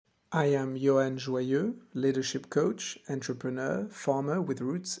I am Johan Joyeux, leadership coach, entrepreneur, farmer with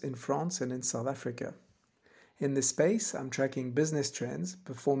roots in France and in South Africa. In this space, I'm tracking business trends,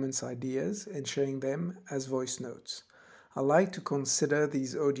 performance ideas, and sharing them as voice notes. I like to consider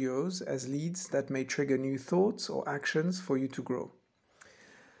these audios as leads that may trigger new thoughts or actions for you to grow.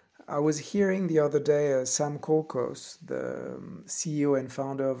 I was hearing the other day Sam Kolkos, the CEO and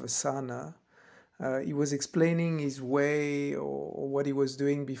founder of Asana. He was explaining his way or what he was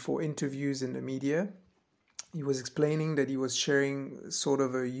doing before interviews in the media. He was explaining that he was sharing sort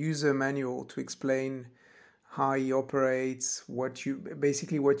of a user manual to explain how he operates, what you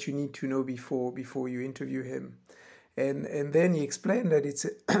need to know before you interview him. And then he explained that it's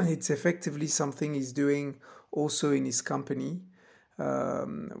it's effectively something he's doing also in his company,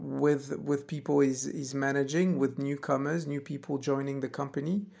 with people he's managing, with newcomers, new people joining the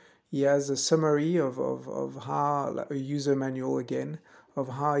company. He has a summary of how, a user manual again, of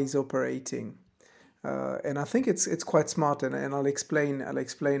how he's operating. And I think it's quite smart, and I'll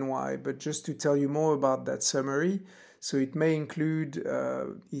explain why. But just to tell you more about that summary, so it may include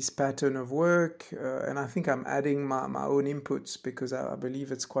his pattern of work, and I think I'm adding my own inputs because I believe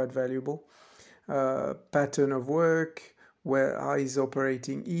it's quite valuable. Pattern of work, where how he's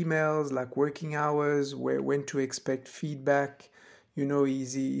operating emails, like working hours, when to expect feedback. You know,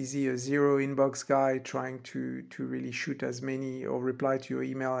 is he a zero inbox guy trying to really shoot as many or reply to your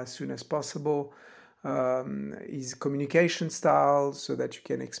email as soon as possible? His communication style, so that you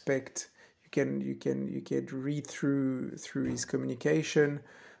can expect, you can read through his communication,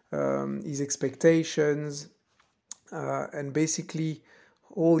 his expectations, and basically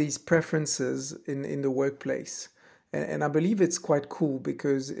all his preferences in the workplace. And I believe it's quite cool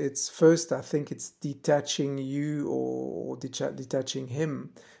because it's first, I think it's detaching you or detaching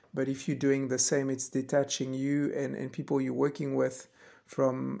him. But if you're doing the same, it's detaching you and people you're working with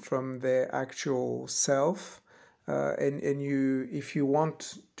from their actual self. And you, if you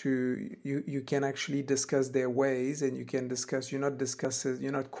want to, you can actually discuss their ways, and you can discuss, you're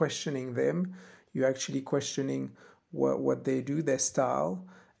not questioning them, you're actually questioning what they do, their style.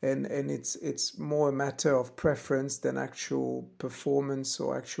 And it's more a matter of preference than actual performance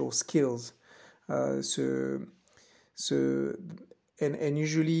or actual skills. So and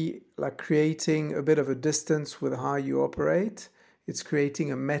usually, like, creating a bit of a distance with how you operate, it's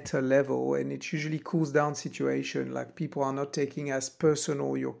creating a meta level, and it usually cools down situation. Like, people are not taking as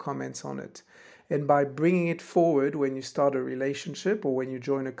personal your comments on it. And by bringing it forward when you start a relationship or when you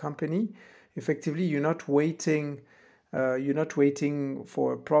join a company, effectively you're not waiting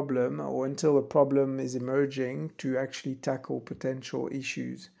for a problem or until a problem is emerging to actually tackle potential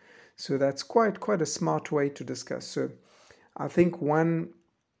issues. So that's quite a smart way to discuss. So I think one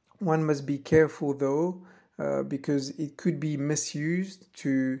must be careful though, because it could be misused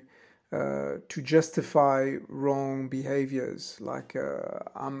to justify wrong behaviors, like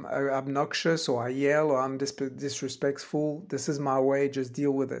I'm obnoxious, or I yell, or I'm disrespectful. This is my way. Just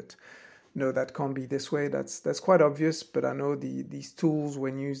deal with it. No, that can't be this way. That's quite obvious. But I know these tools,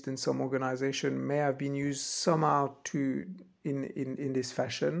 when used in some organization, may have been used somehow to in this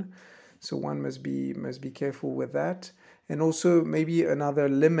fashion. So one must be careful with that. And also maybe another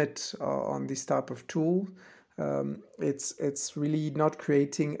limit on this type of tool. It's really not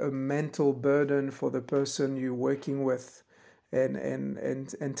creating a mental burden for the person you're working with,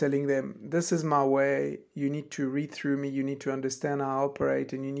 and telling them, this is my way, you need to read through me, you need to understand how I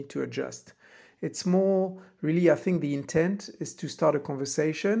operate, and you need to adjust. It's more really, I think the intent is to start a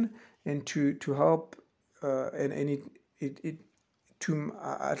conversation and to help, and it to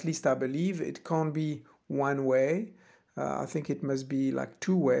at least I believe it can't be one way. I think it must be like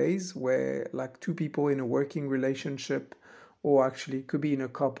two ways, where like two people in a working relationship, or actually it could be in a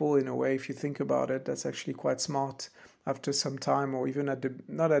couple. In a way, if you think about it, that's actually quite smart. After some time, or even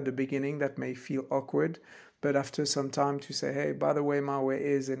not at the beginning, that may feel awkward, but after some time, to say, hey, by the way, my way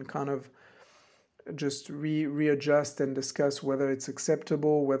is, and kind of just readjust and discuss whether it's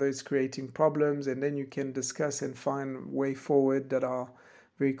acceptable, whether it's creating problems, and then you can discuss and find way forward that are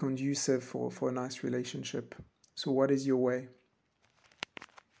very conducive for a nice relationship. So what is your way?